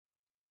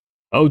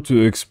How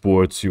to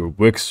export your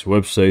Wix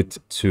website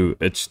to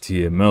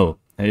HTML.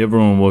 Hey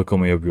everyone,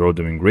 welcome. I hope you're all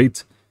doing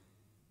great.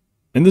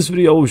 In this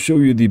video, I will show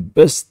you the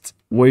best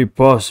way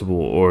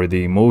possible, or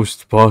the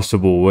most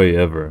possible way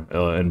ever,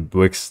 in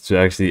Wix to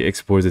actually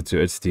export it to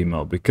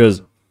HTML,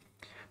 because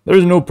there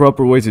is no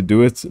proper way to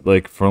do it.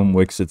 Like from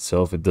Wix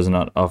itself, it does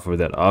not offer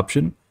that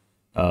option.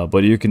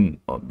 But you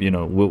can,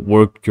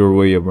 work your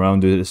way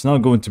around it. It's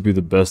not going to be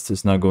the best.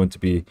 It's not going to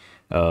be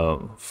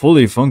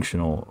fully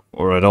functional,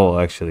 or at all,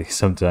 actually.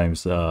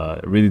 Sometimes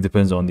it really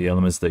depends on the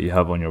elements that you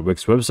have on your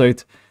Wix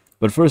website.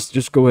 But first,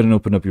 just go ahead and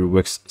open up your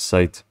Wix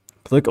site.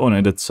 Click on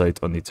Edit Site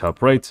on the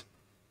top right.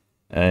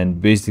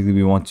 And basically,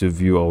 we want to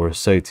view our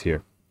site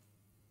here.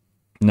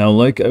 Now,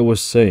 like I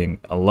was saying,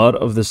 a lot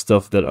of the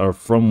stuff that are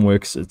from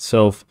Wix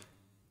itself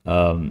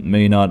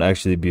may not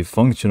actually be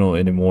functional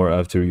anymore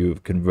after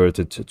you've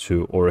converted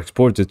to or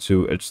exported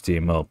to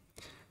HTML.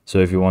 So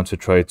if you want to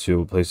try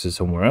to place it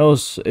somewhere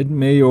else, it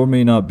may or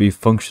may not be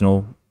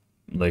functional.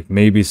 Like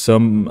maybe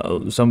some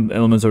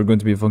elements are going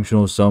to be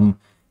functional, some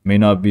may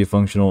not be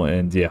functional,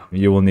 and yeah,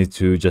 you will need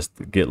to just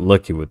get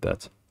lucky with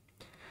that.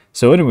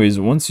 So anyways,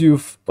 once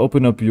you've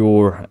opened up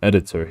your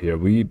editor here,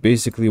 we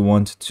basically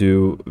want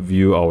to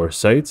view our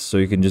site. So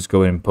you can just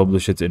go ahead and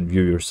publish it and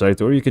view your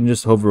site, or you can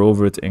just hover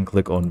over it and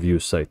click on view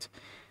site.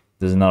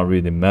 Does not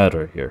really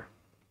matter here.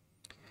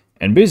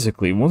 And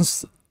basically,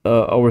 once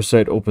our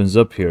site opens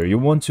up here, you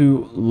want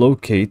to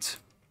locate,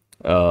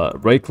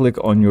 right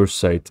click on your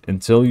site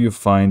until you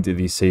find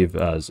the save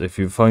as. If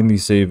you find the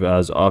save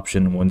as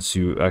option, once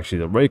you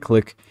actually right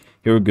click,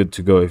 you're good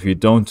to go. If you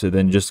don't,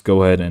 then just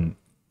go ahead and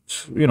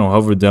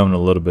hover down a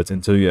little bit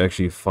until you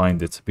actually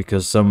find it,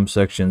 because some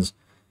sections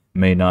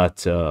may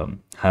not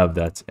have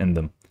that in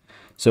them.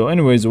 So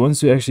anyways,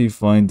 once you actually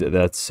find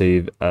that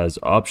save as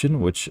option,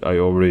 which I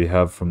already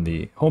have from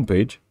the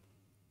homepage,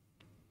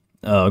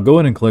 go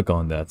ahead and click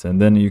on that,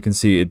 and then you can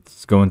see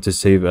it's going to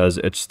save as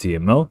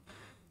HTML.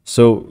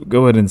 So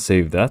go ahead and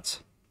save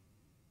that.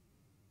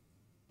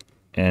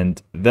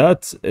 And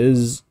that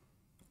is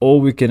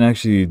all we can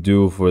actually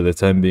do for the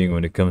time being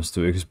when it comes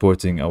to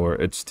exporting our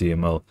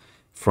HTML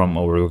from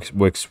our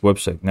Wix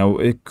website. Now,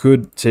 it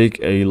could take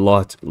a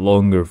lot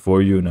longer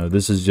for you. Now,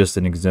 this is just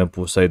an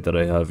example site that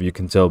I have. You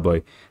can tell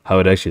by how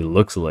it actually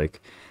looks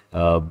like,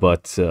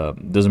 but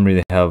doesn't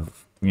really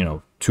have,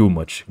 too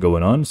much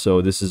going on. So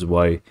this is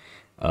why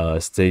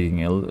it's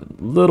taking a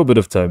little bit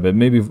of time, but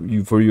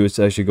maybe for you, it's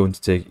actually going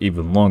to take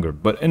even longer.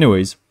 But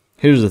anyways,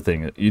 here's the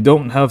thing. You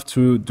don't have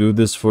to do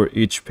this for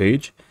each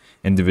page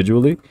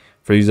individually.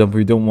 For example,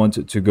 you don't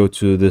want to go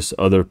to this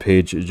other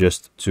page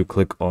just to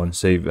click on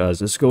save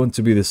as. It's going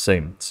to be the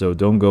same. So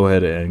don't go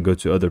ahead and go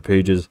to other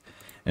pages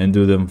and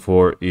do them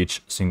for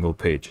each single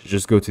page.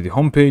 Just go to the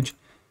home page,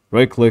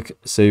 right click,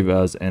 save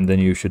as, and then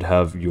you should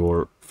have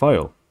your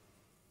file.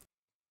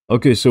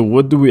 Okay, so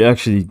what do we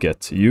actually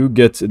get? You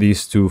get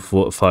these two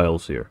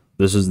files here.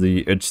 This is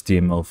the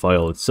HTML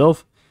file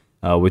itself,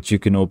 which you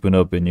can open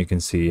up and you can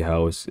see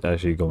how it's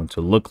actually going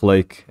to look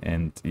like,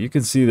 and you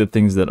can see the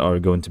things that are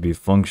going to be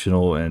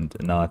functional and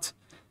not.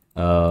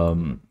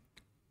 And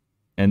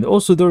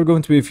also there are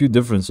going to be a few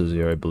differences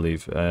here, I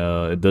believe.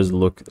 It does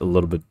look a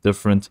little bit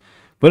different.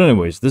 But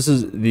anyways, this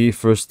is the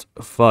first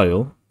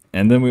file.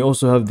 And then we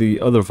also have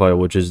the other file,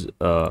 which is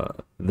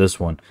this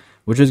one,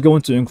 which is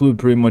going to include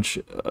pretty much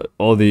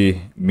all the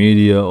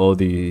media, all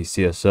the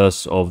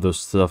CSS, all of those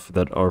stuff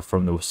that are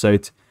from the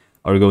site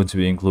are going to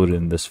be included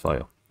in this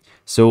file.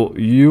 So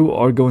you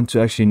are going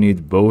to actually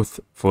need both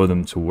for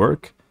them to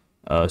work.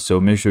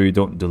 So make sure you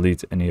don't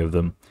delete any of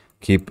them.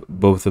 Keep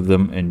both of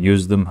them and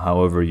use them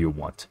however you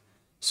want.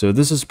 So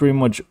this is pretty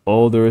much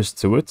all there is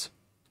to it.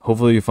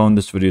 Hopefully you found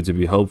this video to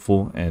be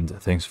helpful, and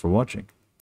thanks for watching.